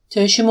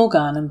Tertium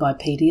Organum by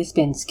Peter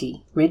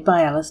Ouspensky, read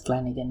by Alice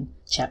Flanagan,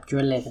 Chapter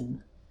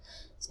 11.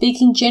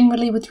 Speaking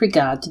generally with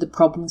regard to the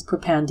problems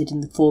propounded in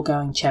the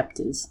foregoing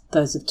chapters,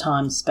 those of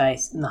time,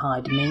 space, and the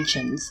high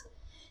dimensions,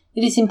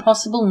 it is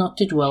impossible not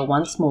to dwell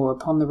once more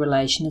upon the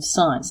relation of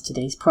science to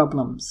these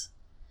problems.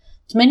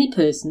 To many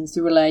persons,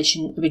 the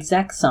relation of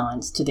exact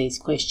science to these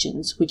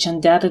questions, which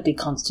undoubtedly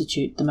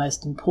constitute the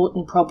most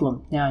important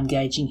problem now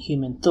engaging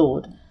human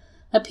thought,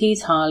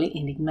 appears highly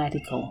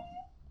enigmatical.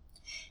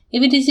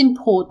 If it is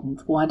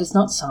important, why does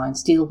not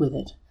science deal with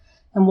it?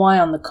 And why,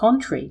 on the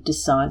contrary,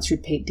 does science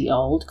repeat the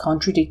old,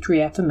 contradictory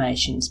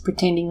affirmations,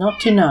 pretending not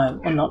to know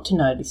or not to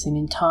notice an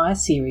entire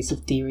series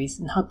of theories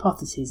and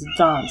hypotheses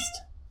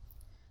advanced?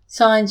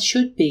 Science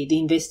should be the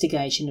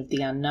investigation of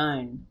the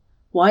unknown.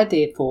 Why,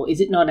 therefore,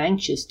 is it not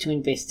anxious to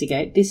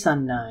investigate this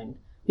unknown,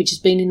 which has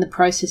been in the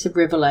process of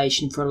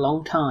revelation for a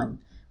long time,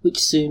 which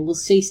soon will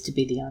cease to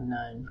be the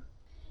unknown?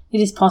 It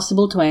is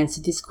possible to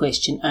answer this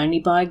question only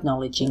by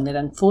acknowledging that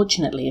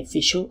unfortunately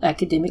official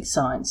academic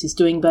science is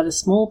doing but a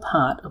small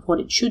part of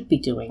what it should be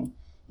doing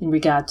in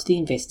regard to the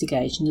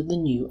investigation of the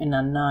new and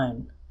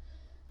unknown.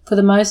 For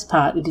the most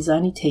part, it is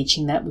only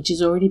teaching that which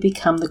has already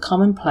become the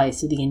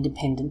commonplace of the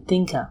independent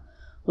thinker,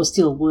 or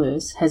still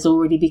worse, has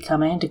already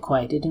become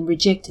antiquated and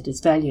rejected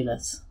as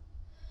valueless.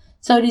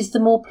 So it is the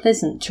more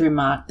pleasant to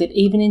remark that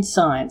even in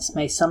science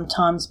may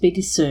sometimes be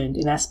discerned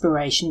an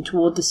aspiration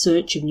toward the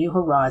search of new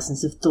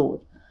horizons of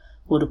thought,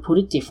 or to put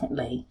it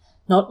differently,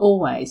 not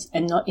always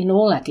and not in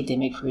all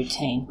academic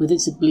routine, with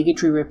its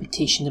obligatory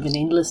repetition of an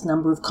endless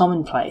number of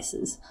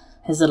commonplaces,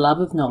 has the love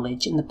of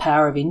knowledge and the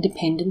power of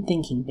independent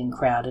thinking been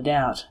crowded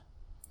out.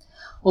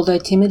 Although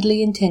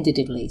timidly and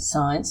tentatively,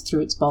 science, through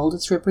its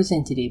boldest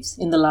representatives,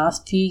 in the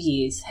last few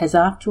years has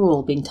after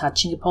all been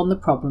touching upon the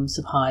problems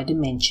of higher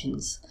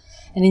dimensions,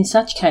 and in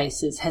such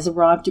cases has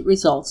arrived at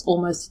results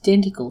almost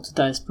identical to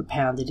those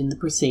propounded in the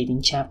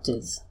preceding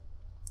chapters.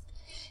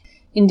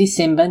 In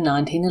December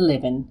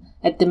 1911,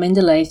 at the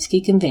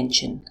Mendeleevsky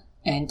Convention,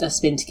 and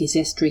Ouspensky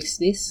asterisk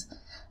this,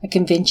 a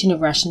convention of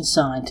Russian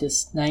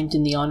scientists named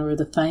in the honour of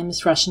the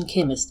famous Russian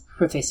chemist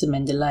Professor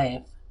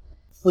Mendeleev,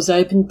 was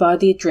opened by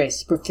the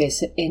address of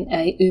Professor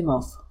N.A.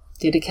 Umov,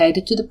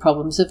 dedicated to the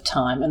problems of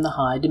time and the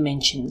higher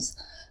dimensions,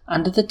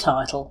 under the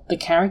title The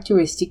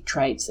Characteristic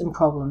Traits and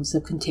Problems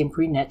of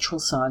Contemporary Natural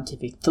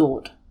Scientific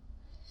Thought.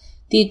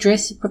 The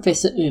address of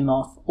Professor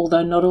Umov,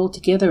 although not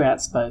altogether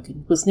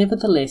outspoken, was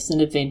nevertheless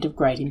an event of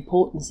great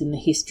importance in the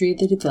history of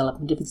the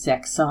development of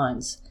exact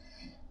science,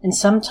 and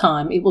some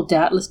time it will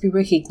doubtless be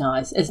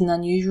recognised as an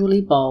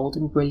unusually bold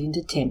and brilliant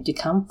attempt to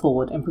come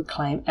forward and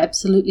proclaim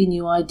absolutely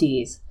new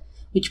ideas,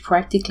 which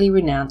practically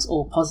renounce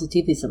all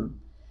positivism,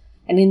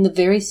 and in the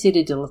very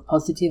citadel of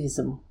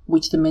positivism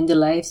which the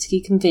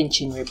Mendeleevsky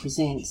Convention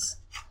represents.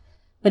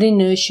 But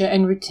inertia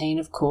and routine,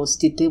 of course,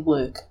 did their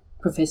work.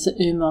 Professor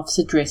Umov's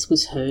address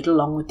was heard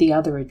along with the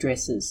other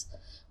addresses,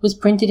 was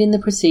printed in the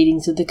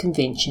proceedings of the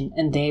convention,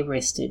 and there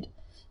rested,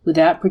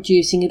 without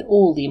producing at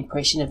all the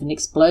impression of an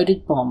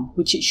exploded bomb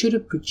which it should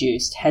have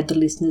produced had the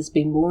listeners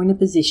been more in a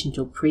position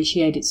to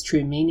appreciate its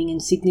true meaning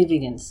and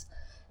significance,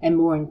 and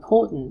more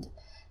important,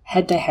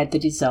 had they had the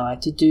desire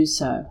to do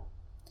so.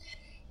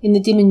 In the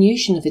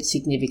diminution of its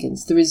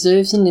significance, the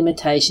reserves and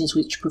limitations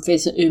which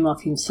Professor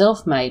Umov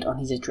himself made on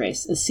his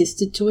address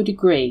assisted to a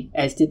degree,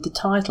 as did the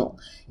title,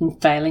 in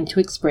failing to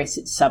express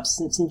its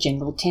substance and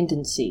general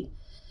tendency,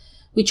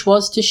 which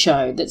was to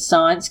show that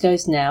science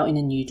goes now in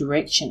a new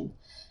direction,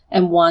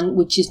 and one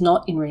which is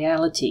not in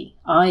reality,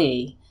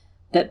 i.e.,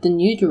 that the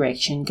new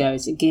direction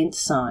goes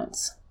against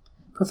science.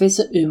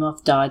 Professor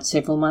Umov died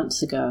several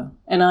months ago,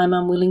 and I am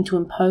unwilling to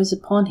impose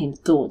upon him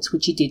thoughts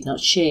which he did not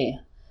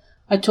share.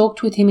 I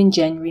talked with him in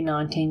January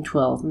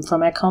 1912, and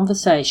from our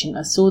conversation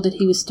I saw that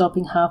he was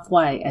stopping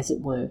halfway, as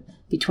it were,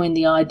 between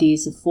the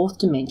ideas of fourth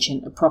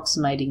dimension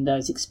approximating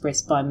those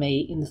expressed by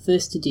me in the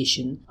first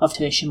edition of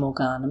Tertium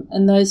Organum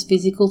and those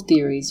physical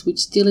theories which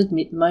still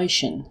admit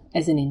motion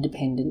as an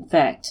independent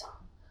fact.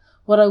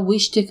 What I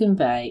wish to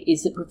convey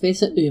is that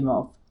Professor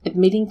Umov,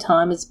 admitting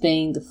time as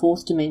being the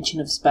fourth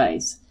dimension of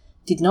space,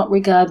 did not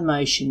regard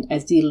motion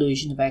as the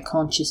illusion of our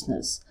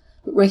consciousness,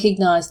 but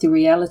recognised the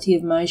reality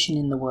of motion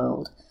in the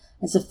world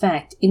as a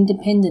fact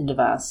independent of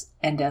us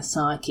and our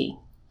psyche.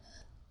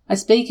 I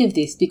speak of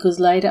this because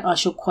later I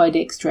shall quote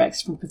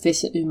extracts from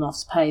Professor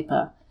Umov's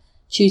paper,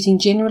 choosing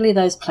generally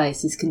those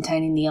places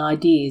containing the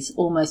ideas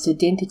almost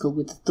identical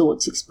with the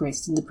thoughts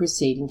expressed in the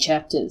preceding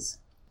chapters.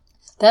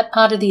 That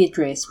part of the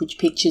address which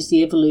pictures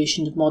the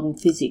evolution of modern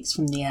physics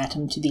from the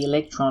atom to the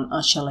electron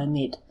I shall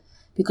omit,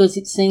 because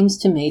it seems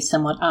to me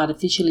somewhat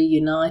artificially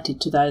united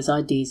to those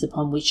ideas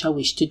upon which I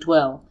wish to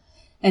dwell,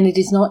 and it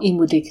is not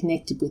inwardly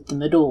connected with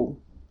them at all.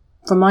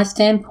 From my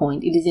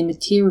standpoint, it is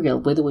immaterial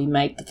whether we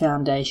make the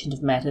foundation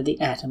of matter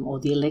the atom or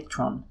the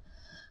electron.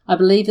 I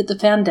believe at the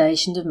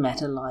foundation of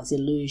matter lies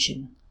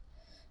illusion,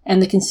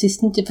 and the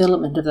consistent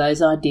development of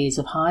those ideas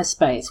of high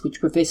space which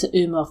Professor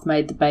Umov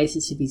made the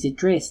basis of his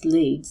address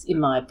leads, in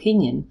my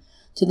opinion,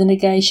 to the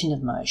negation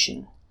of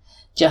motion.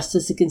 just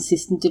as the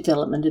consistent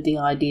development of the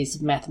ideas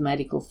of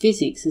mathematical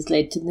physics has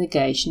led to the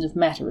negation of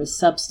matter as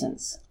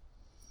substance.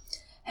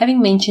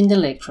 Having mentioned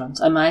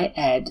electrons, I may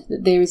add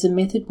that there is a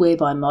method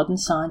whereby modern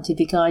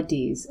scientific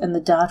ideas and the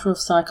data of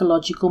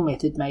psychological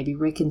method may be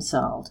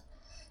reconciled,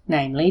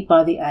 namely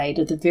by the aid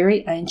of the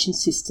very ancient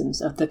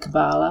systems of the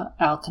Kabbalah,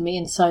 alchemy,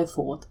 and so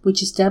forth,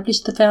 which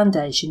established the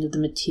foundation of the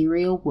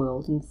material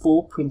world in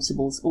 4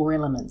 principles or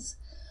elements,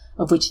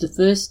 of which the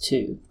first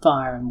 2,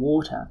 fire and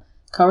water,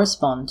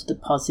 correspond to the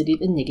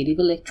positive and negative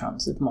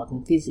electrons of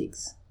modern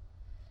physics.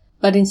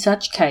 But in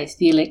such case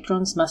the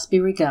electrons must be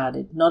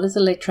regarded not as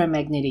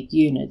electromagnetic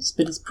units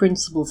but as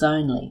principles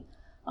only,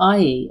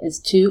 i.e. as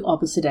 2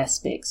 opposite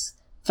aspects,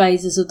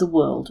 phases of the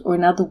world, or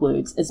in other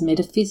words as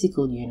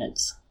metaphysical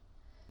units.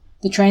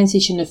 The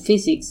transition of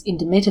physics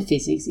into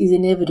metaphysics is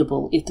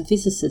inevitable if the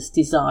physicists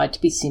desire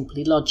to be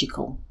simply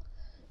logical.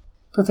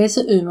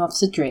 Professor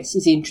Umhoff's address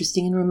is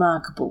interesting and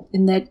remarkable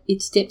in that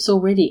it steps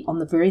already on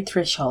the very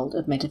threshold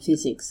of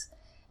metaphysics,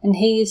 and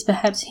he is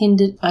perhaps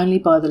hindered only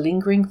by the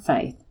lingering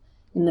faith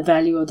in the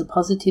value of the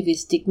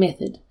positivistic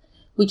method,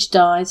 which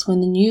dies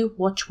when the new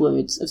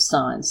watchwords of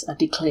science are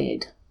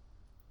declared.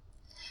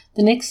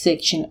 The next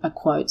section are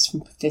quotes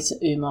from Professor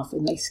Umhoff,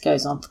 and this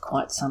goes on for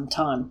quite some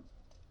time.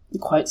 The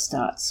quote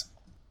starts,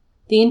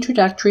 "The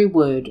introductory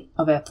word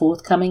of our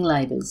forthcoming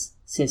labours,"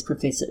 says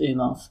Professor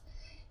Umhoff,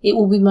 "it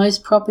will be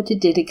most proper to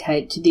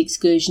dedicate to the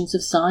excursions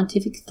of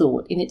scientific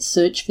thought in its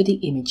search for the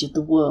image of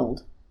the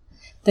world.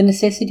 The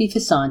necessity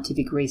for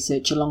scientific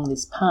research along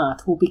this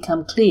path will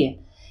become clear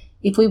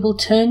if we will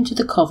turn to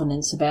the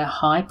covenants of our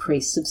high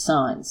priests of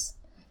science.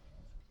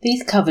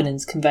 These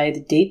covenants convey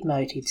the deep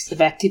motives of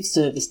active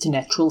service to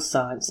natural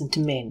science and to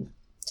men.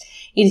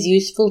 It is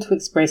useful to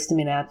express them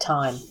in our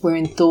time,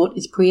 wherein thought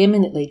is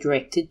preeminently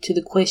directed to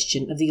the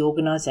question of the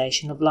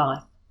organisation of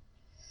life.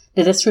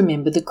 Let us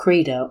remember the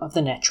credo of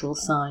the natural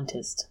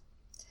scientist: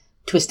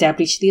 to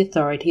establish the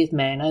authority of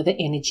man over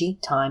energy,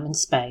 time and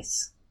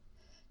space.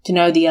 To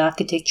know the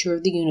architecture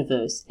of the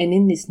universe, and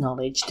in this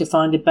knowledge to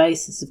find a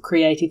basis of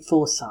creative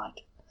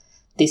foresight.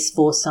 This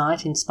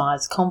foresight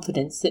inspires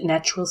confidence that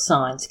natural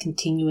science,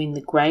 continuing the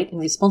great and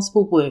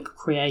responsible work of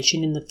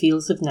creation in the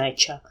fields of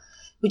nature,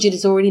 which it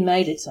has already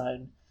made its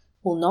own,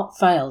 will not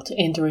fail to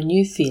enter a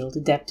new field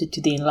adapted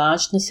to the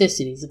enlarged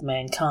necessities of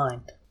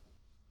mankind.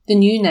 The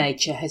new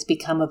nature has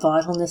become a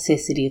vital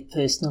necessity of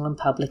personal and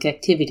public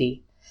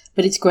activity,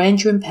 but its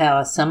grandeur and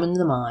power summon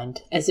the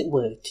mind, as it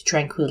were, to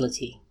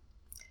tranquillity.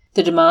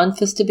 The demand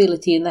for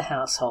stability in the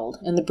household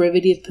and the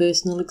brevity of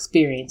personal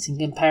experience in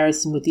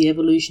comparison with the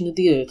evolution of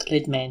the earth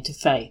led man to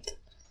faith,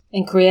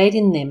 and create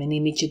in them an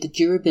image of the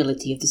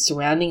durability of the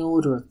surrounding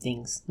order of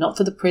things, not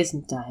for the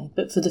present day,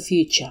 but for the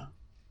future.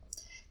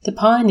 The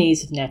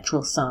pioneers of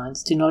natural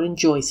science do not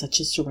enjoy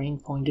such a serene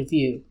point of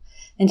view,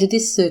 and to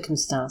this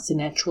circumstance the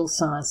natural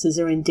sciences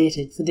are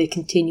indebted for their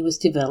continuous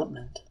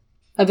development.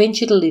 I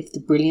venture to lift the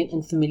brilliant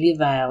and familiar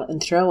veil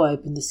and throw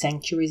open the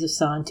sanctuaries of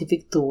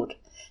scientific thought,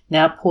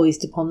 now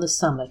poised upon the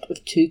summit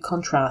of 2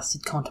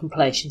 contrasted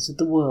contemplations of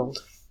the world.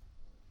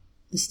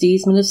 The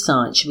steersman of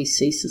science shall be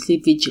ceaselessly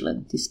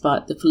vigilant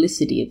despite the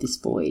felicity of this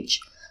voyage.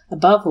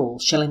 Above all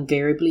shall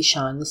invariably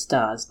shine the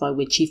stars by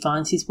which he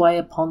finds his way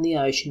upon the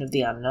ocean of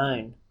the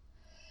unknown.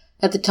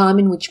 At the time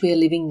in which we are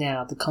living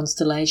now, the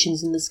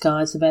constellations in the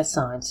skies of our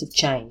science have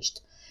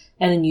changed,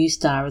 and a new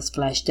star has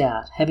flashed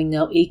out, having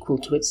no equal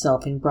to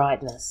itself in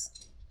brightness.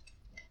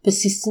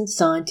 Persistent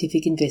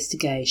scientific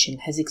investigation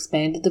has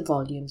expanded the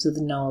volumes of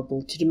the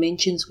knowable to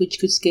dimensions which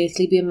could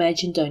scarcely be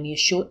imagined only a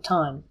short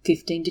time,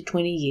 15 to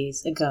 20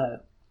 years ago.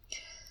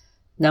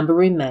 Number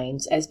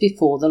remains, as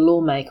before, the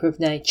lawmaker of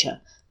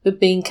nature, but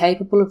being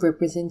capable of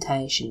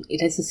representation,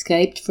 it has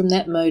escaped from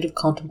that mode of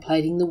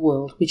contemplating the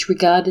world which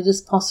regarded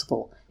as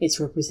possible its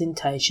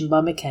representation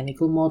by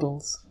mechanical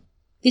models.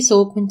 This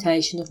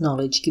augmentation of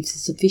knowledge gives a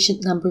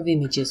sufficient number of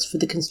images for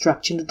the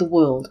construction of the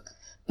world,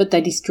 but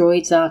they destroy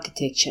its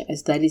architecture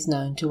as that is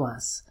known to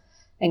us,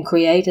 and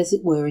create as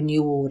it were a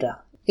new order,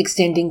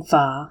 extending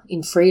far,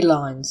 in free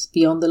lines,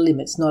 beyond the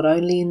limits not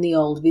only in the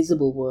old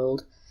visible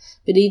world,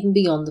 but even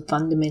beyond the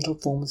fundamental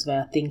forms of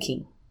our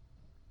thinking.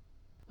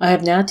 I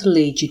have now to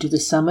lead you to the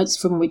summits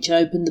from which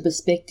open the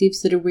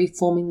perspectives that are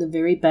reforming the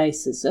very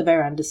basis of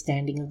our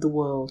understanding of the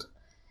world.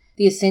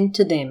 The ascent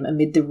to them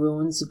amid the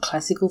ruins of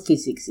classical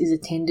physics is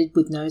attended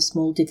with no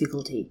small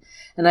difficulty,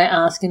 and I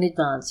ask in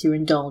advance your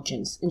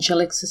indulgence, and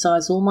shall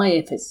exercise all my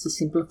efforts to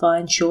simplify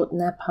and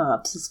shorten our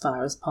paths as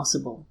far as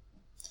possible.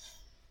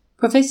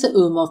 Professor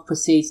Umhoff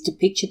proceeds to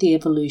picture the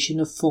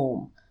evolution of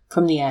form,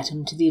 from the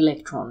atom to the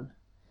electron,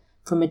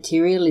 from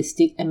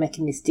materialistic and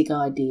mechanistic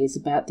ideas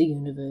about the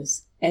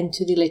universe and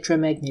to the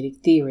electromagnetic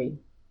theory.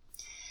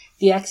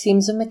 The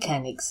axioms of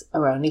mechanics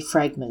are only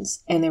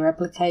fragments, and their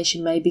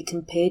application may be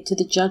compared to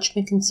the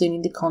judgment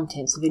concerning the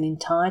contents of an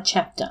entire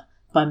chapter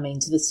by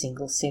means of a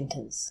single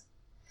sentence.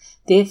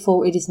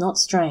 Therefore it is not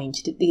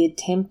strange that the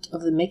attempt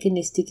of the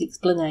mechanistic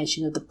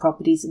explanation of the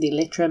properties of the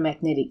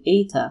electromagnetic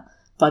ether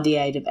by the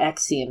aid of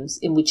axioms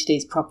in which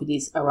these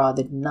properties are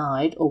either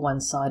denied or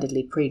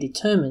one-sidedly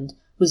predetermined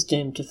was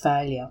doomed to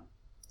failure.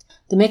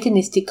 The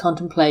mechanistic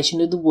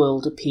contemplation of the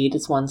world appeared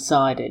as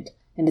one-sided,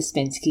 and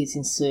Ouspensky has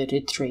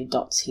inserted 3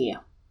 dots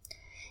here.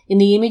 In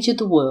the image of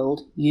the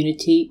world,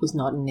 unity was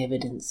not in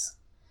evidence.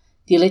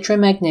 The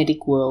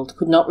electromagnetic world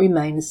could not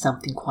remain as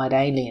something quite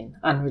alien,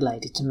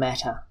 unrelated to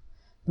matter.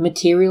 The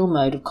material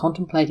mode of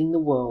contemplating the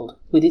world,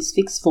 with its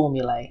fixed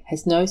formulae,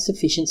 has no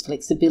sufficient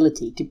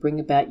flexibility to bring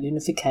about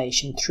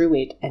unification through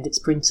it and its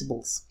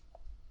principles.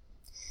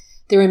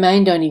 There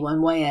remained only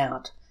one way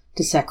out,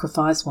 to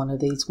sacrifice one of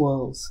these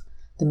worlds,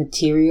 the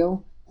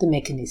material, the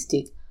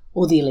mechanistic,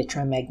 or the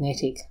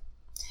electromagnetic.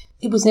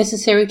 It was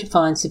necessary to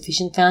find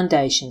sufficient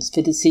foundations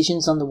for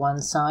decisions on the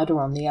one side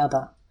or on the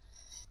other.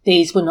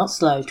 These were not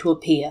slow to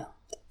appear.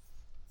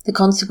 The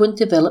consequent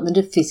development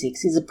of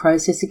physics is a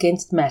process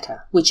against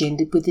matter which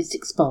ended with its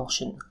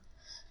expulsion.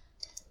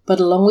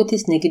 But along with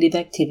this negative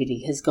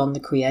activity has gone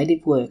the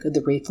creative work of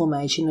the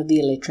reformation of the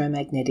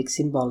electromagnetic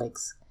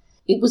symbolics.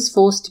 It was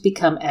forced to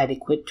become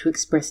adequate to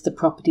express the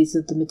properties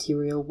of the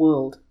material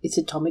world, its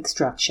atomic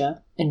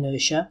structure,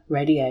 inertia,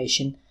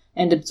 radiation,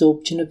 and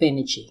absorption of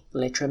energy,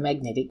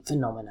 electromagnetic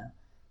phenomena, ...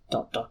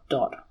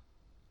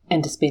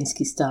 And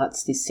Ouspensky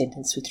starts this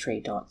sentence with 3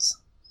 dots.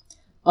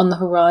 On the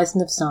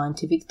horizon of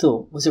scientific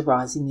thought was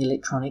arising the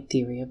electronic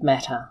theory of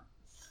matter.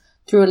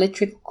 Through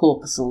electrical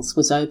corpuscles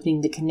was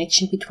opening the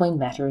connection between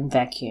matter and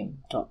vacuum, ...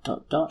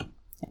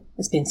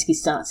 Ouspensky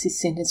starts this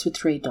sentence with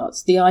 3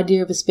 dots. The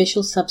idea of a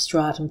special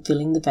substratum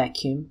filling the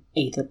vacuum,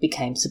 ether,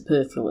 became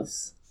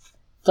superfluous. ...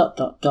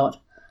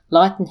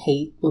 Light and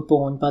heat were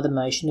born by the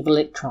motion of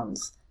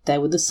electrons. They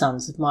were the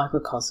sons of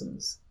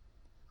microcosms. ...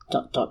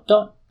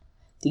 The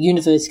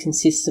universe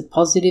consists of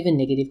positive and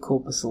negative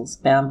corpuscles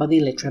bound by the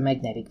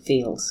electromagnetic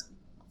fields.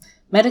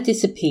 Matter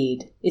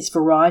disappeared, its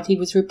variety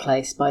was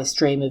replaced by a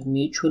stream of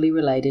mutually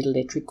related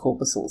electric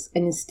corpuscles,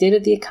 and instead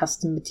of the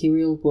accustomed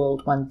material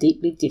world, one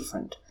deeply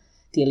different,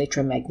 the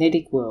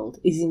electromagnetic world,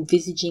 is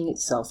envisaging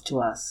itself to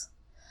us.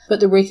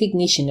 But the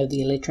recognition of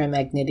the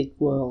electromagnetic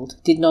world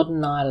did not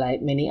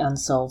annihilate many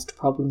unsolved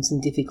problems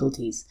and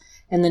difficulties,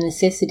 and the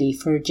necessity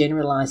for a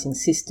generalizing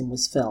system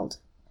was felt.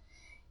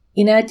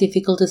 In our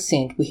difficult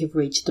ascent we have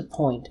reached the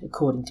point,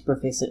 according to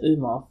Professor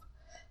Umhoff,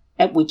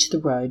 at which the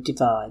road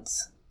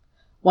divides.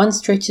 One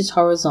stretches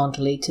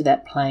horizontally to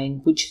that plane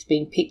which has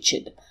been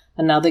pictured,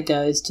 another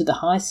goes to the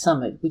high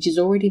summit which is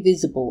already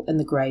visible and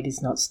the grade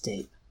is not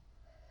steep.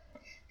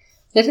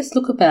 Let us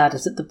look about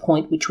us at the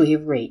point which we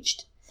have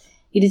reached.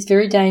 It is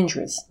very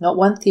dangerous. Not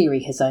one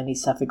theory has only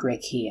suffered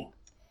wreck here.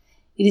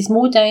 It is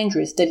more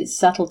dangerous that its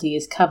subtlety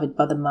is covered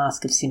by the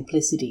mask of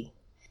simplicity.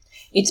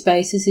 Its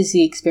basis is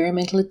the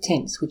experimental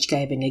attempts which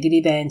gave a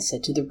negative answer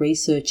to the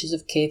researches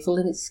of careful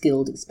and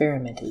skilled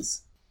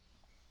experimenters.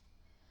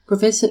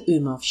 Professor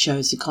Umhoff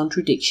shows the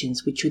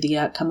contradictions which were the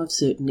outcome of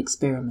certain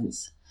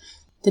experiments.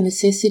 The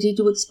necessity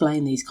to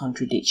explain these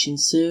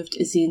contradictions served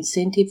as the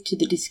incentive to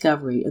the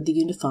discovery of the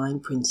unifying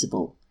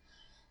principle.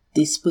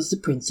 This was the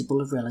principle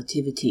of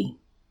relativity.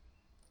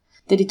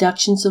 The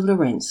deductions of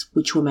Lorentz,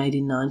 which were made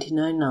in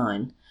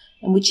 1909,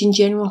 and which in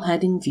general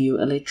had in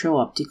view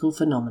electro-optical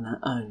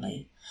phenomena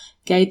only,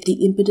 gave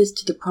the impetus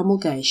to the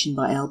promulgation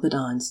by Albert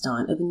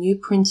Einstein of a new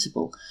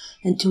principle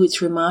and to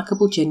its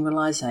remarkable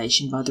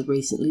generalization by the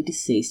recently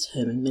deceased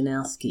Hermann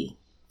Minkowski.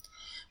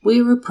 We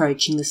are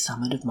approaching the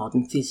summit of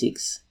modern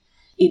physics.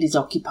 It is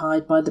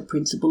occupied by the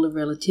principle of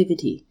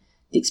relativity,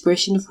 the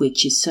expression of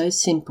which is so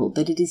simple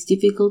that it is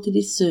difficult to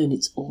discern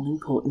its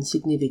all-important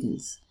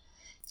significance.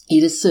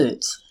 It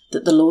asserts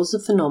that the laws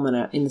of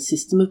phenomena in the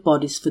system of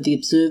bodies for the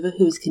observer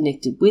who is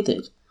connected with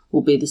it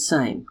will be the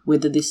same,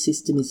 whether this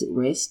system is at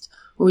rest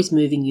or is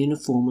moving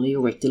uniformly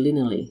or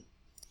rectilinearly.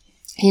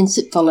 Hence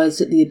it follows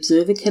that the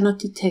observer cannot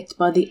detect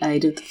by the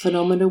aid of the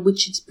phenomena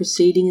which is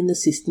proceeding in the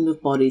system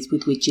of bodies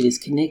with which it is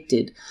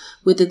connected,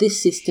 whether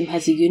this system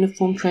has a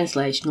uniform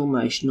translational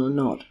motion or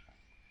not.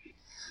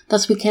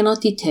 Thus we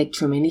cannot detect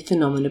from any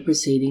phenomena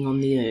proceeding on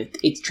the earth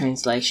its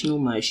translational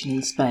motion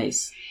in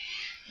space.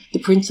 The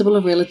principle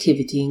of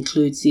relativity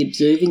includes the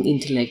observing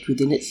intellect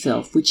within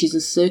itself, which is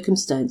a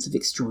circumstance of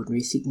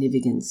extraordinary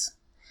significance.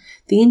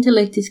 The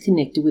intellect is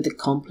connected with a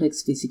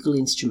complex physical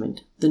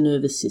instrument, the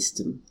nervous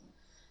system.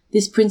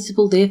 This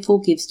principle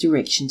therefore gives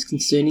directions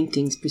concerning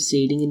things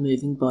proceeding in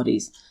moving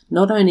bodies,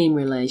 not only in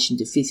relation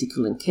to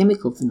physical and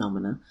chemical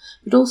phenomena,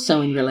 but also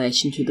in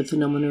relation to the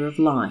phenomena of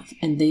life,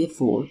 and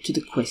therefore to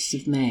the quests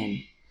of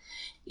man.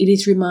 It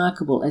is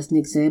remarkable as an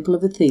example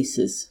of a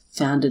thesis,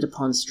 founded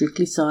upon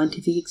strictly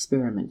scientific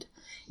experiment,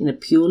 in a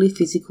purely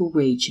physical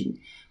region,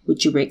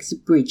 which erects a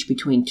bridge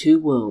between two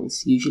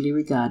worlds usually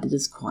regarded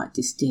as quite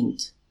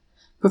distinct.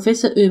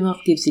 Professor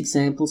Umhoff gives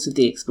examples of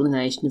the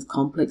explanation of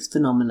complex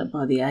phenomena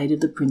by the aid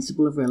of the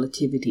principle of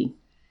relativity.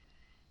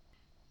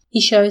 He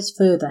shows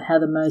further how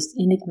the most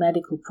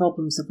enigmatical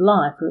problems of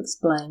life are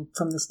explained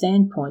from the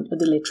standpoint of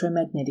the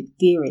electromagnetic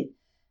theory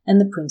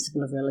and the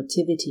principle of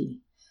relativity,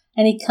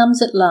 and he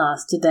comes at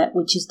last to that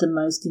which is the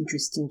most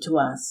interesting to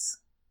us.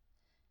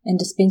 And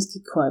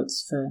Ouspensky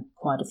quotes for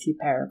quite a few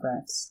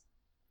paragraphs.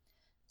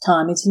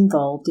 Time is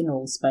involved in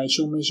all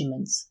spatial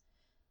measurements.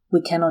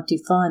 We cannot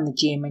define the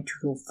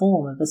geometrical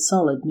form of a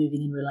solid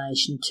moving in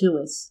relation to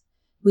us.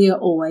 We are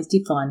always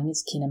defining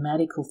its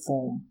kinematical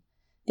form.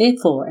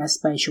 Therefore, our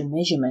spatial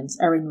measurements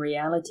are in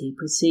reality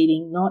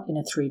proceeding not in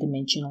a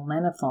three-dimensional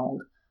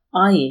manifold,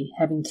 i.e.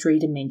 having 3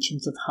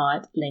 dimensions of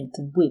height, length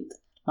and width,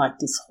 like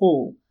this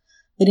hall,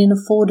 but in a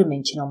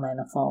 4-dimensional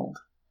manifold.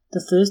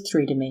 The first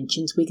 3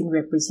 dimensions we can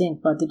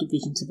represent by the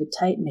divisions of a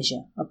tape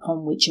measure,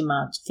 upon which are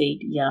marked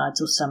feet,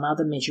 yards, or some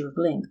other measure of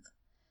length.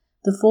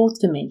 The 4th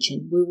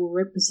dimension we will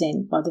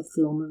represent by the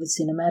film of a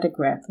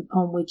cinematograph,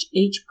 upon which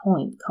each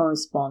point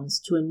corresponds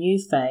to a new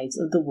phase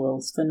of the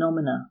world's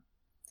phenomena.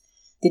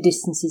 The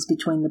distances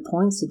between the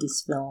points of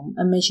this film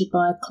are measured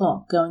by a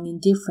clock going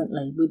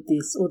indifferently with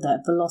this or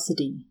that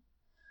velocity.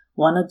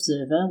 One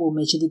observer will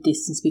measure the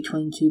distance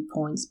between 2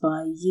 points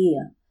by a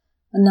year,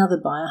 another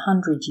by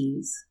 100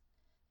 years.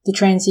 The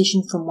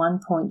transition from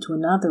one point to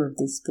another of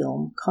this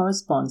film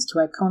corresponds to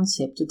our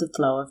concept of the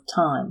flow of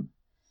time.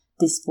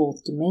 This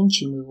 4th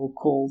dimension we will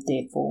call,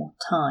 therefore,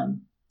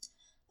 time.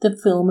 The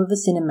film of a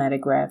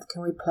cinematograph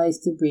can replace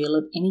the reel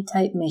of any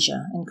tape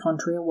measure and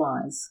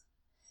contrariwise.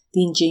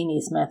 The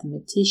ingenious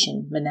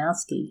mathematician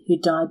Minkowski, who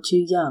died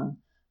too young,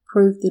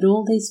 proved that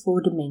all these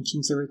 4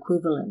 dimensions are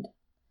equivalent.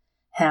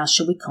 How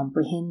shall we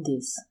comprehend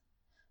this?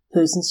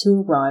 Persons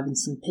who arrive in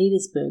St.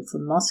 Petersburg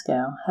from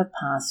Moscow have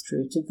passed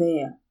through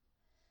Tver.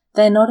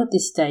 They are not at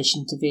this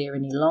station Tver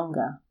any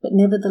longer, but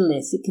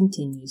nevertheless it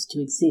continues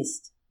to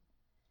exist.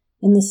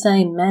 In the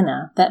same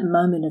manner, that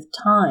moment of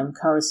time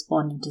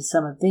corresponding to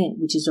some event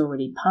which is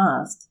already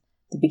past,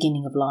 the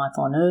beginning of life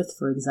on earth,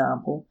 for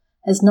example,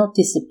 has not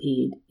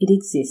disappeared, it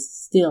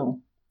exists still.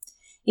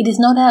 It is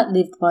not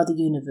outlived by the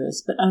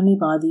universe, but only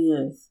by the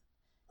earth.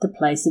 The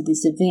place of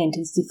this event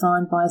is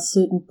defined by a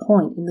certain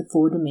point in the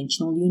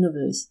 4-dimensional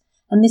universe,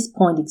 and this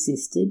point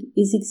existed,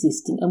 is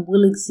existing, and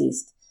will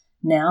exist.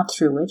 Now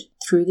through it,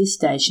 through this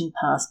station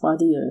passed by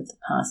the earth,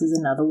 passes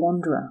another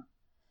wanderer.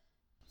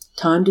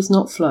 Time does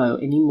not flow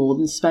any more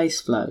than space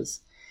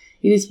flows.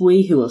 It is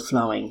we who are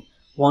flowing,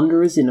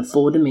 wanderers in a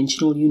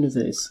 4-dimensional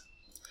universe.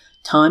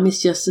 Time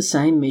is just the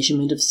same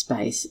measurement of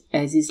space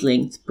as is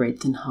length,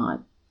 breadth and height.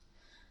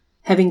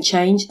 Having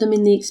changed them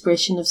in the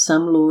expression of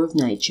some law of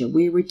nature,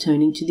 we are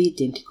returning to the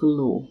identical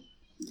law.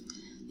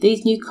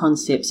 These new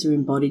concepts are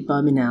embodied by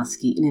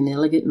Minkowski in an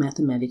elegant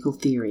mathematical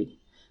theory.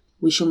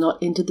 We shall not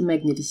enter the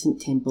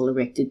magnificent temple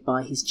erected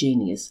by his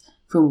genius,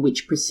 from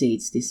which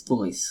proceeds this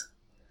voice.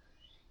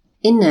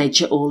 In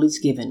nature all is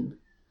given.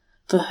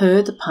 For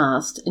her the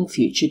past and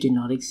future do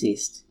not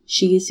exist.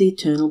 She is the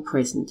eternal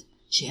present.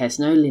 She has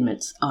no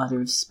limits,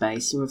 either of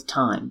space or of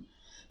time.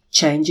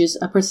 Changes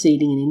are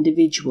proceeding in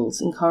individuals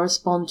and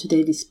correspond to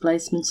their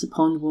displacements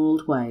upon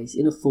world ways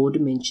in a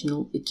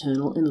 4-dimensional,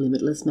 eternal and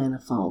limitless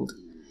manifold.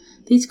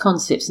 These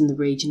concepts in the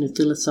region of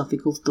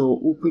philosophical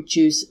thought will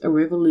produce a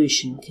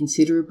revolution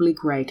considerably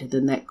greater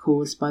than that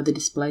caused by the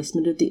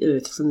displacement of the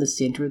earth from the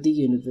centre of the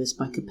universe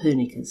by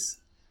Copernicus.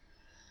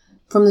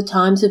 From the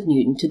times of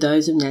Newton to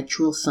those of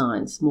natural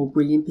science, more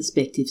brilliant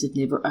perspectives have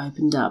never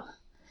opened up.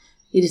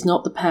 It is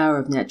not the power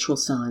of natural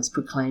science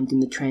proclaimed in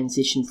the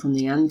transition from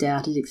the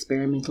undoubted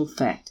experimental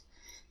fact,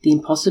 the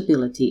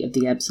impossibility of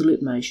the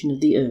absolute motion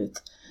of the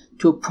earth,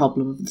 to a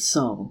problem of the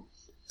soul.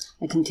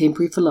 A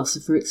contemporary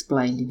philosopher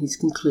explained in his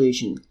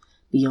conclusion,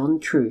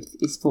 "Beyond truth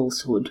is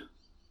falsehood."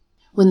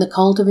 When the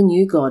cult of a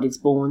new God is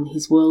born,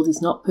 his world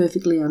is not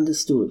perfectly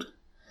understood.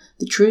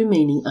 The true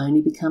meaning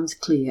only becomes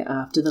clear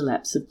after the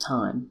lapse of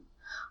time.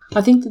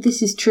 I think that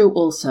this is true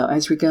also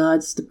as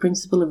regards the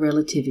principle of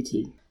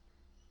relativity.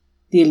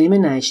 The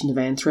elimination of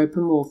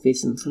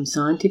anthropomorphism from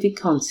scientific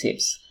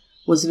concepts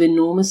was of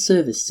enormous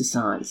service to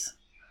science.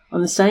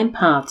 On the same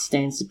path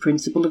stands the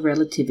principle of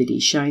relativity,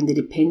 showing the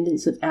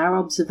dependence of our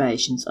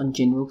observations on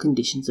general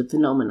conditions of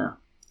phenomena.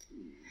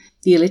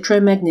 The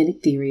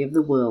electromagnetic theory of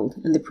the world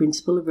and the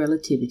principle of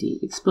relativity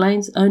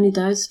explains only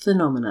those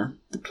phenomena,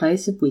 the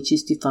place of which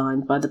is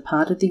defined by the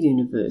part of the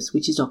universe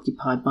which is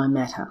occupied by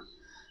matter.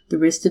 The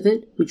rest of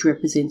it, which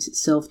represents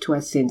itself to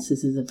our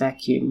senses as a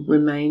vacuum,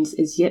 remains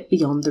as yet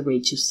beyond the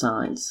reach of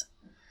science.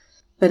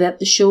 But at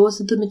the shores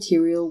of the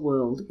material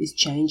world is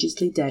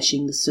changelessly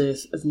dashing the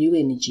surf of new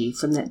energy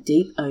from that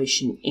deep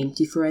ocean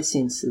empty for our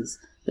senses,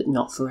 but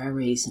not for our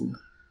reason.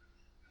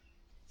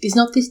 Is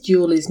not this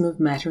dualism of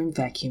matter and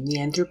vacuum the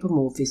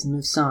anthropomorphism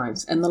of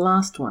science, and the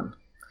last one?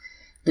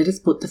 Let us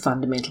put the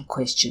fundamental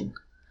question.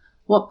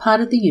 What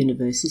part of the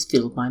universe is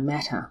filled by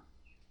matter?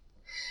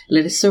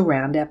 Let us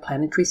surround our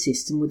planetary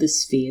system with a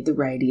sphere the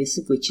radius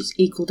of which is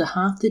equal to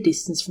half the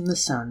distance from the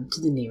Sun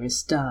to the nearest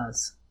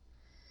stars.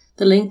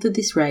 The length of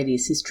this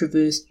radius is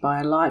traversed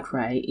by a light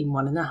ray in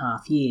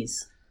 1.5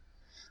 years.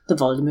 The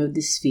volume of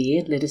this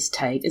sphere let us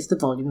take as the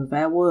volume of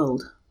our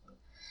world.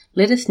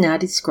 Let us now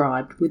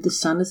describe, with the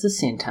Sun as the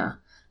centre,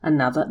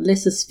 another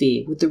lesser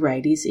sphere with the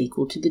radius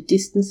equal to the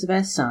distance of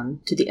our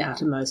Sun to the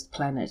outermost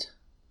planet.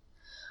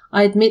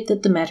 I admit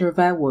that the matter of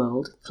our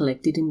world,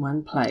 collected in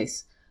one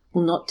place,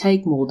 will not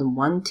take more than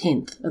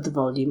 1/10 of the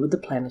volume of the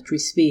planetary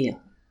sphere.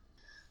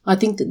 I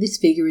think that this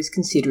figure is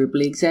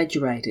considerably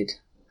exaggerated.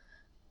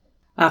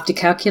 After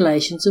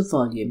calculations of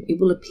volume, it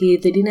will appear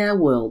that in our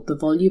world the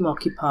volume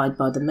occupied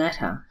by the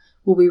matter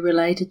will be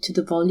related to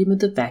the volume of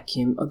the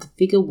vacuum of the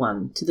figure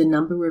 1 to the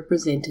number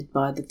represented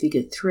by the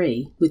figure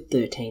 3 with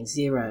 13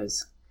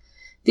 zeros.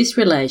 This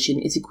relation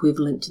is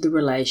equivalent to the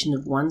relation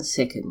of 1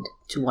 second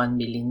to 1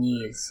 million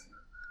years.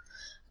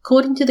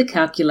 According to the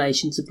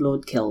calculations of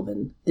Lord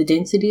Kelvin, the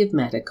density of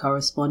matter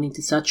corresponding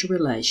to such a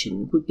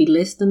relation would be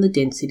less than the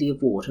density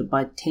of water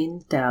by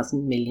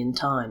 10,000 million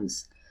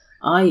times,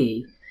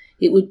 i.e.,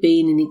 it would be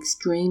in an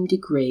extreme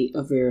degree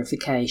of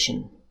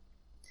rarefaction.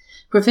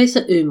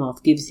 Professor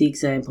Umhoff gives the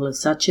example of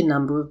such a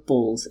number of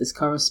balls as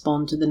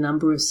correspond to the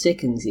number of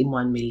seconds in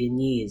 1 million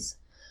years.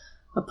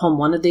 Upon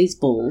one of these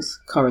balls,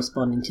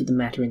 corresponding to the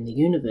matter in the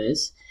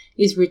universe,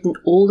 is written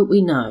all that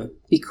we know,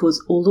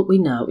 because all that we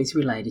know is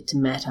related to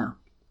matter.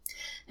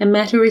 And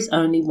matter is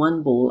only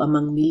one ball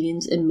among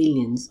millions and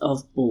millions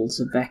of balls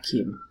of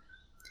vacuum.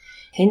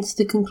 Hence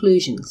the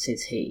conclusion,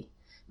 says he,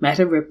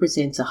 matter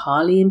represents a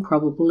highly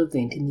improbable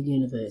event in the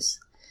universe.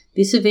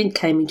 This event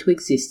came into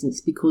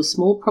existence because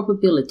small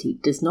probability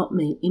does not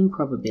mean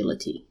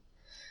improbability.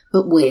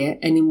 But where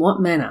and in what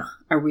manner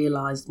are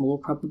realized more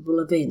probable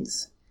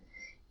events?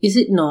 Is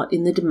it not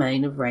in the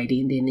domain of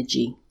radiant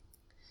energy?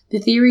 The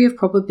theory of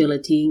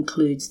probability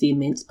includes the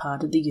immense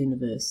part of the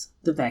universe,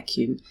 the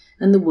vacuum,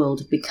 and the world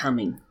of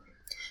becoming.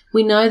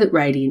 We know that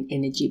radiant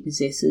energy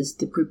possesses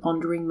the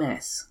preponderating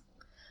mass.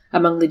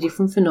 Among the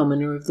different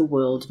phenomena of the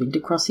world of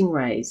intercrossing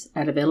rays,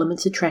 out of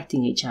elements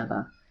attracting each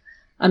other,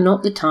 are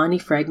not the tiny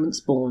fragments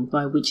born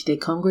by which their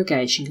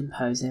congregation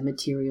compose our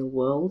material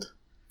world?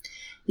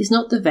 Is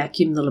not the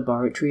vacuum the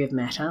laboratory of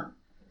matter?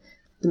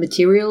 The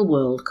material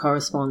world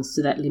corresponds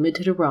to that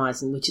limited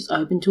horizon which is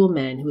open to a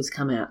man who has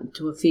come out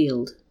into a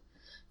field.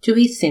 To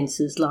his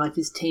senses, life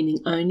is teeming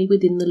only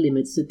within the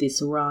limits of this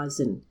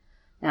horizon.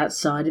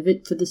 Outside of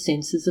it, for the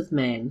senses of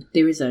man,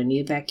 there is only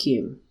a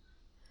vacuum.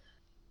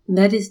 And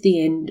that is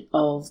the end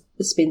of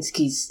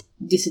Ouspensky's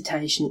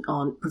dissertation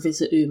on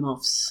Professor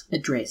Umhoff's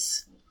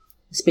address.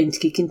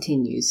 Ouspensky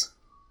continues,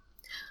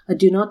 I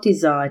do not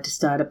desire to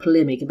start a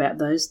polemic about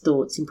those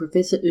thoughts in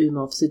Professor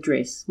Umhoff's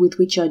address with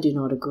which I do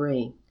not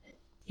agree.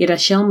 Yet I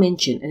shall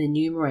mention and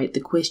enumerate the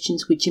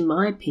questions which in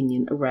my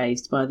opinion are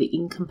raised by the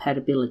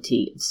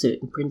incompatibility of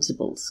certain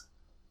principles.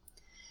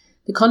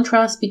 The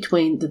contrast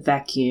between the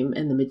vacuum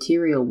and the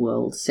material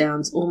world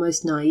sounds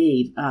almost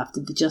naive after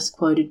the just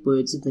quoted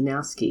words of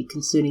Winowski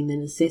concerning the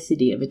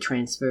necessity of a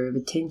transfer of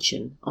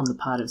attention, on the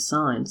part of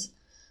science,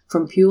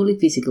 from purely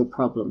physical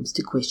problems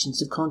to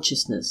questions of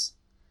consciousness.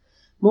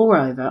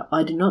 Moreover,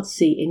 I do not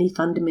see any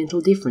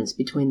fundamental difference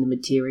between the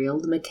material,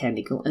 the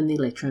mechanical, and the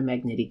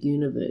electromagnetic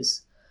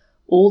universe.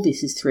 All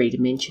this is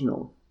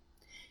three-dimensional.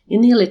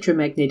 In the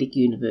electromagnetic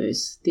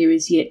universe, there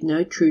is yet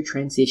no true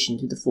transition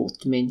to the fourth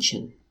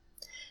dimension.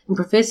 And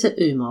Professor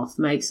Umhoff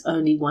makes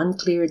only one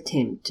clear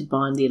attempt to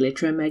bind the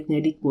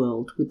electromagnetic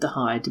world with the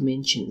higher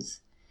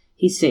dimensions.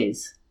 He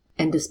says,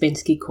 and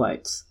Ouspensky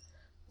quotes,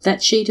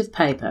 that sheet of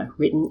paper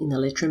written in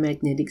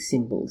electromagnetic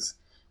symbols,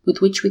 with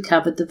which we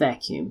covered the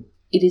vacuum,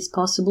 it is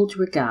possible to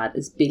regard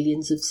as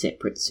billions of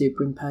separate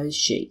superimposed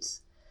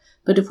sheets,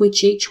 but of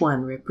which each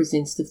one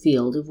represents the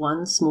field of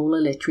one small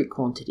electric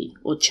quantity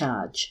or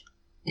charge.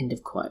 End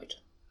of quote.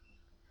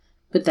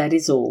 But that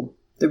is all.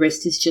 The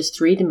rest is just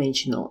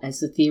three-dimensional as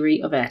the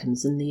theory of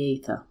atoms and the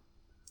ether.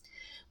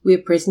 We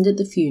are present at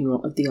the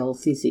funeral of the old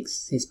physics,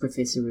 says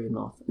Professor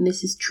Umhoff, and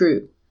this is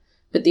true,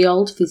 but the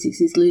old physics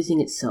is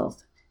losing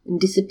itself and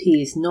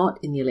disappears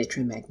not in the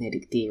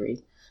electromagnetic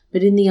theory,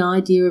 but in the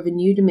idea of a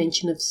new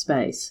dimension of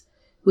space,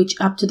 which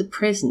up to the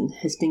present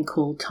has been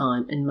called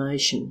time and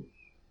motion.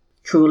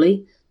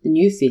 Truly, the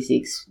new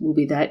physics will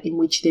be that in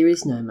which there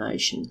is no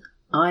motion,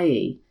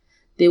 i.e.,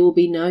 there will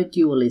be no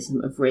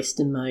dualism of rest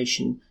and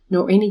motion,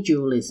 nor any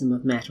dualism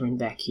of matter and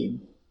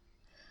vacuum.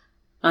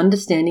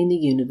 Understanding the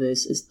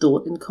universe as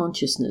thought and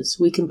consciousness,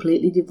 we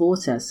completely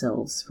divorce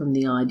ourselves from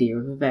the idea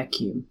of a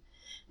vacuum,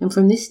 and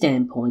from this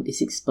standpoint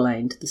is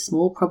explained the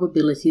small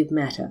probability of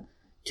matter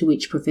to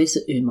which Professor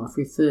Umhoff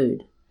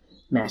referred.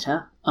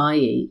 Matter,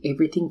 i.e.,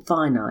 everything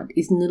finite,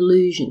 is an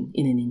illusion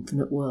in an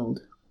infinite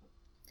world.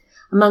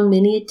 Among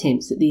many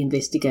attempts at the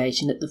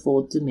investigation at the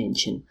fourth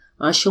dimension,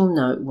 I shall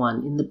note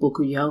one in the book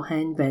of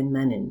Johann van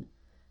Manen,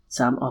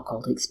 Some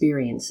Occult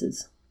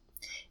Experiences.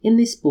 In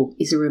this book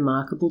is a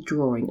remarkable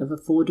drawing of a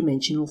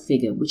four-dimensional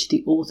figure which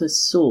the author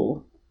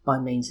saw by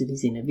means of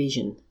his inner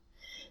vision.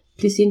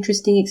 This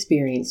interesting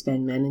experience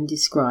Van Manen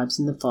describes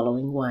in the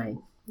following way,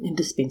 and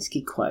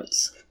Ouspensky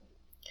quotes,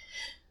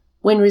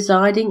 When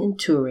residing and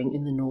touring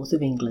in the north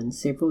of England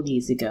several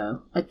years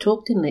ago, I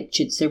talked and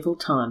lectured several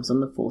times on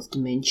the fourth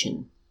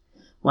dimension.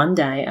 One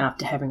day,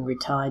 after having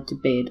retired to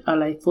bed, I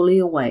lay fully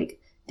awake,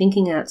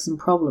 thinking out some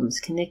problems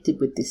connected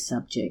with this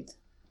subject.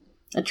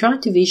 I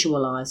tried to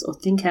visualize or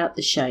think out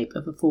the shape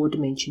of a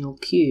four-dimensional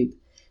cube,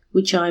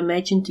 which I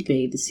imagined to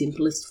be the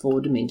simplest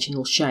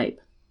four-dimensional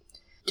shape.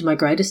 To my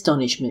great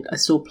astonishment, I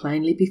saw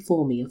plainly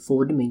before me a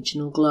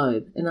four-dimensional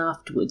globe, and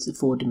afterwards a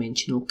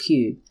four-dimensional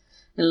cube,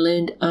 and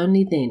learned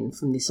only then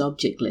from this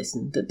object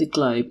lesson that the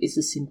globe is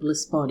the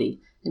simplest body,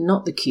 and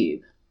not the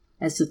cube,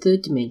 as the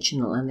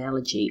third-dimensional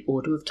analogy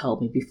ought to have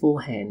told me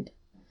beforehand.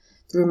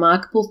 The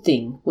remarkable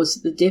thing was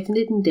that the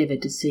definite endeavour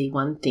to see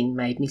one thing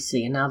made me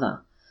see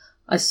another.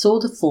 I saw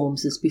the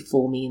forms as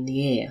before me in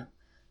the air,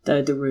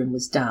 though the room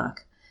was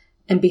dark,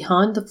 and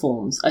behind the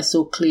forms I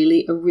saw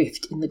clearly a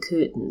rift in the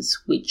curtains,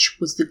 which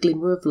was the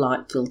glimmer of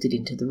light filtered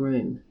into the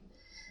room.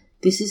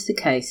 This is the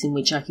case in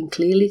which I can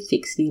clearly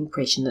fix the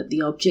impression that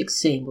the objects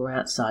seen were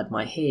outside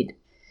my head.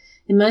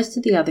 In most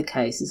of the other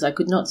cases I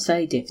could not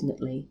say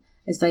definitely,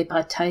 as they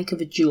partake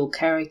of a dual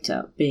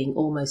character, being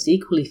almost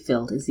equally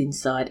felt as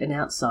inside and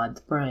outside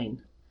the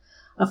brain.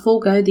 I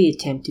forego the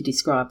attempt to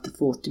describe the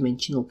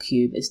fourth-dimensional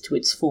cube as to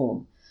its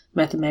form.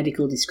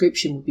 Mathematical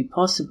description would be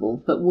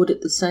possible, but would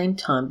at the same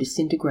time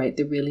disintegrate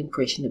the real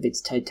impression of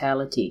its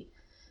totality.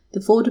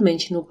 The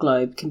four-dimensional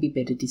globe can be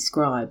better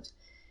described.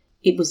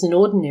 It was an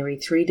ordinary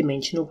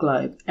three-dimensional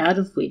globe, out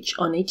of which,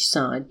 on each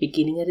side,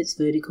 beginning at its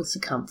vertical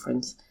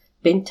circumference,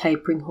 bent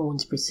tapering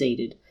horns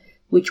proceeded,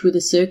 which with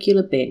a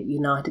circular bent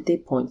united their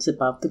points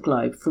above the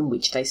globe from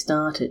which they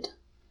started.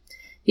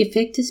 The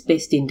effect is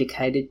best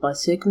indicated by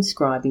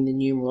circumscribing the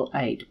numeral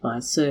 8 by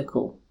a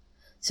circle.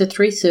 So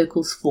 3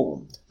 circles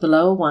formed, the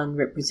lower one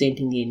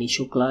representing the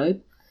initial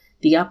globe,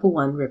 the upper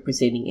one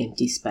representing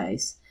empty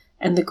space,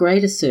 and the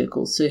greater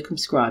circle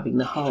circumscribing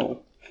the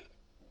whole.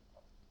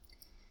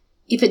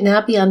 If it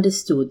now be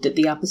understood that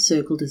the upper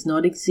circle does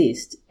not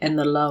exist and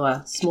the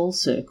lower small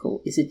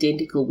circle is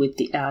identical with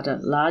the outer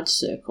large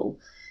circle,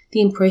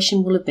 the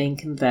impression will have been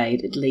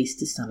conveyed at least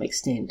to some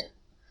extent.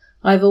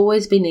 I have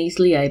always been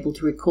easily able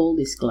to recall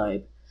this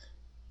globe.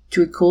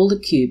 To recall the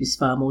cube is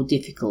far more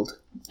difficult,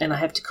 and I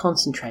have to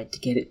concentrate to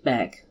get it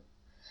back.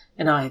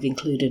 And I have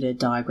included a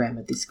diagram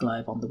of this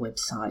globe on the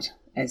website,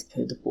 as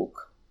per the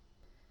book.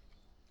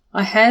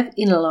 I have,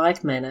 in a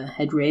like manner,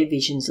 had rare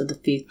visions of the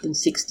fifth and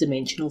sixth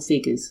dimensional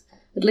figures.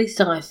 At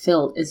least I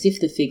felt as if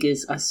the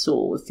figures I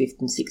saw were fifth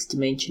and sixth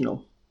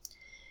dimensional.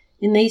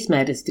 In these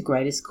matters the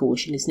greatest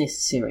caution is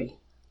necessary.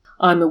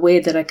 I am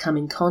aware that I come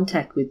in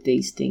contact with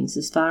these things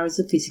as far as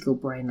the physical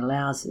brain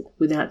allows it,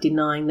 without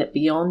denying that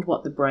beyond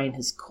what the brain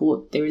has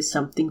caught there is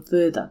something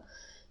further,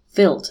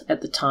 felt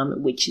at the time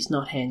at which is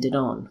not handed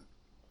on.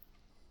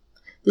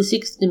 The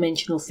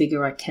sixth-dimensional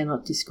figure I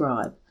cannot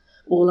describe.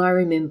 All I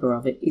remember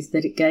of it is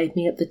that it gave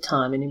me at the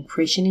time an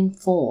impression in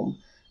form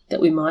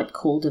that we might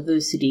call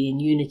diversity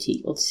and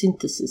unity, or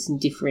synthesis and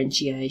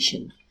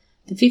differentiation.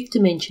 The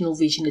fifth-dimensional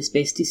vision is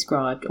best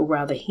described, or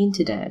rather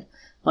hinted at,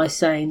 by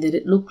saying that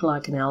it looked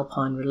like an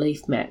alpine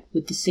relief map,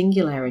 with the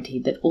singularity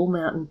that all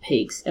mountain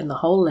peaks and the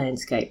whole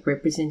landscape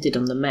represented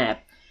on the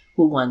map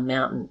were one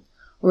mountain,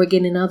 or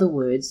again in other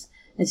words,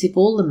 as if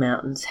all the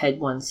mountains had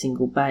one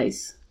single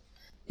base.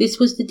 This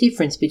was the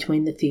difference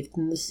between the fifth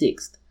and the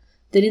sixth,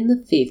 that in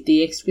the fifth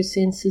the extra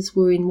senses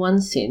were in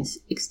one sense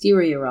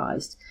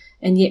exteriorized,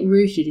 and yet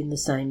rooted in the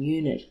same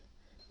unit.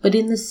 But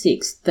in the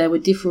sixth they were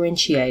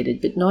differentiated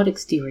but not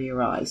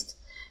exteriorized.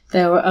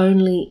 They were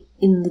only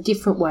in the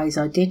different ways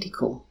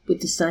identical,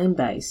 with the same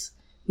base,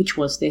 which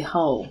was their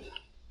whole.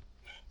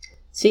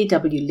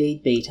 C.W.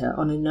 Leadbeater,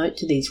 on a note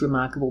to these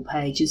remarkable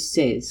pages,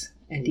 says,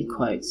 and he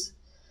quotes,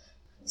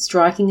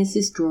 "Striking as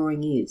this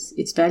drawing is,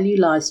 its value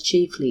lies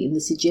chiefly in the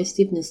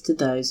suggestiveness to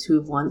those who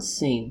have once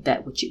seen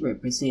that which it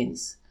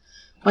represents.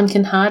 One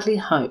can hardly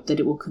hope that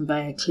it will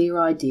convey a clear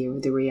idea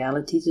of the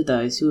reality to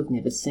those who have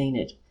never seen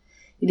it.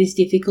 It is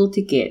difficult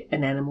to get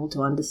an animal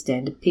to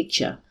understand a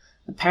picture,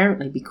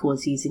 apparently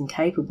because he is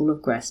incapable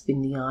of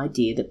grasping the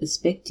idea that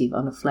perspective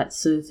on a flat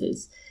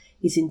surface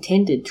is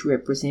intended to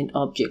represent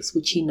objects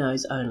which he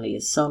knows only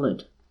as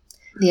solid.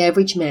 The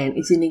average man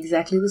is in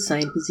exactly the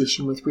same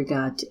position with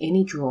regard to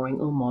any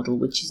drawing or model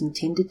which is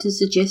intended to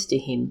suggest to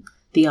him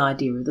the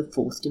idea of the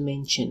fourth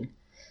dimension.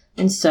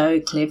 And so,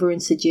 clever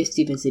and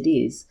suggestive as it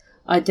is,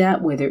 I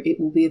doubt whether it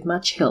will be of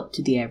much help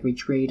to the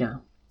average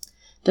reader.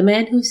 The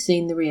man who has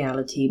seen the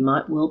reality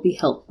might well be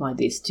helped by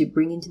this to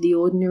bring into the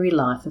ordinary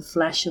life a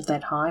flash of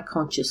that higher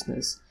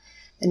consciousness,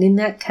 and in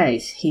that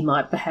case he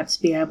might perhaps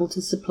be able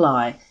to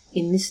supply,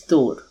 in this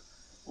thought,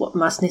 what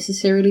must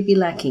necessarily be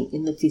lacking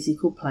in the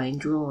physical plane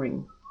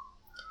drawing."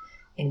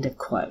 End of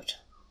quote.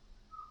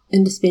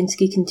 And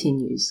Ouspensky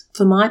continues,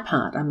 "For my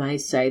part, I may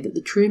say that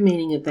the true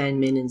meaning of Van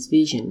Menen's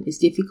vision is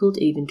difficult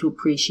even to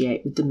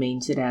appreciate with the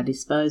means at our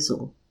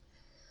disposal.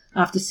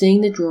 After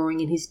seeing the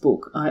drawing in his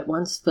book, I at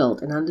once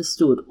felt and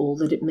understood all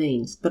that it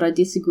means, but I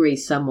disagree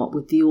somewhat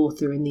with the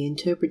author in the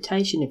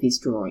interpretation of his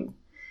drawing.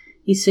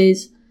 He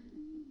says,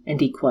 and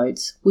he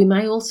quotes, 'We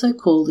may also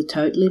call the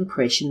total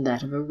impression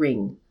that of a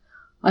ring.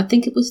 I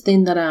think it was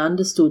then that I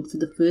understood for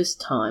the first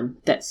time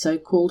that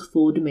so-called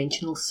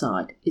four-dimensional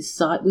sight is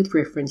sight with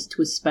reference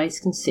to a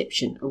space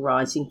conception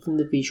arising from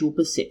the visual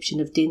perception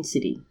of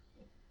density.'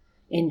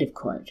 End of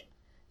quote.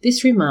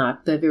 This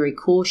remark, though very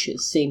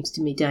cautious, seems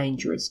to me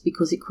dangerous,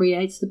 because it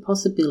creates the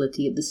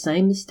possibility of the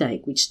same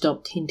mistake which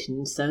stopped Hinton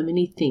in so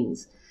many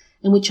things,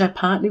 and which I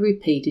partly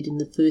repeated in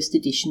the first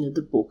edition of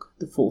the book,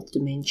 The Fourth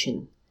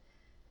Dimension."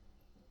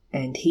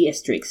 And he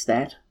asterisks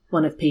that,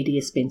 one of P.D.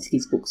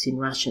 Ouspensky's books in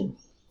Russian.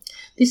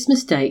 This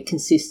mistake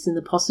consists in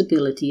the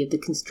possibility of the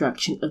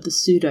construction of the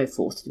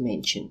pseudo-fourth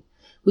dimension,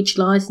 which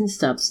lies in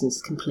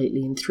substance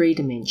completely in 3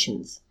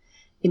 dimensions.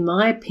 In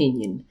my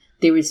opinion,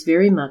 there is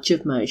very much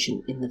of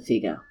motion in the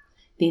figure.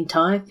 The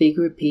entire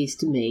figure appears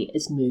to me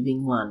as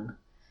moving one,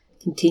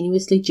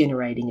 continuously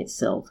generating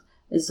itself,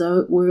 as though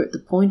it were at the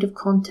point of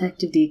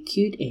contact of the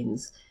acute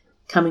ends,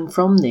 coming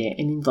from there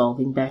and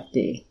involving back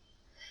there.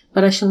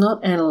 But I shall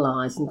not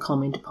analyse and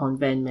comment upon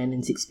Van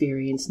Manen's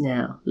experience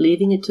now,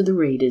 leaving it to the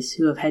readers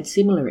who have had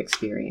similar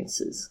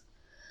experiences.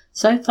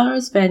 So far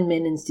as Van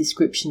Manen's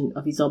description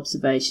of his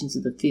observations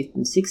of the 5th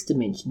and 6th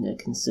dimension are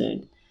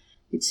concerned,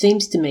 it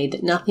seems to me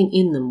that nothing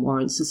in them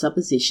warrants the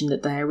supposition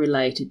that they are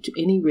related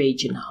to any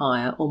region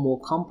higher or more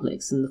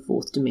complex than the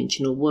 4th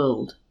dimensional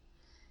world.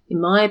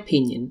 In my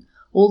opinion,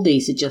 all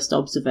these are just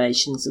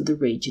observations of the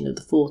region of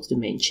the 4th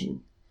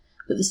dimension.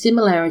 But the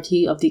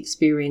similarity of the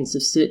experience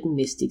of certain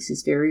mystics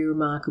is very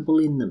remarkable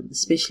in them,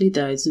 especially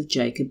those of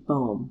Jacob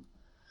Boehme.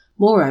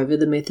 Moreover,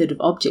 the method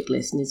of object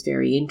lesson is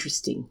very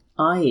interesting,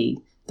 i.e.,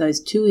 those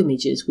 2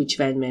 images which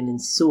Van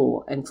Manen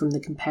saw and from the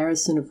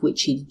comparison of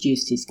which he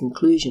deduced his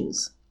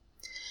conclusions.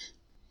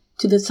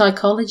 To the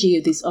psychology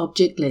of this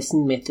object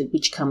lesson method,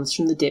 which comes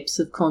from the depths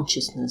of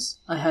consciousness,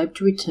 I hope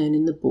to return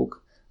in the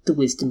book The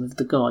Wisdom of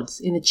the Gods,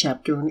 in a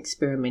chapter on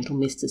experimental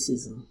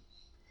mysticism.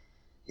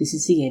 This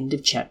is the end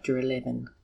of chapter 11.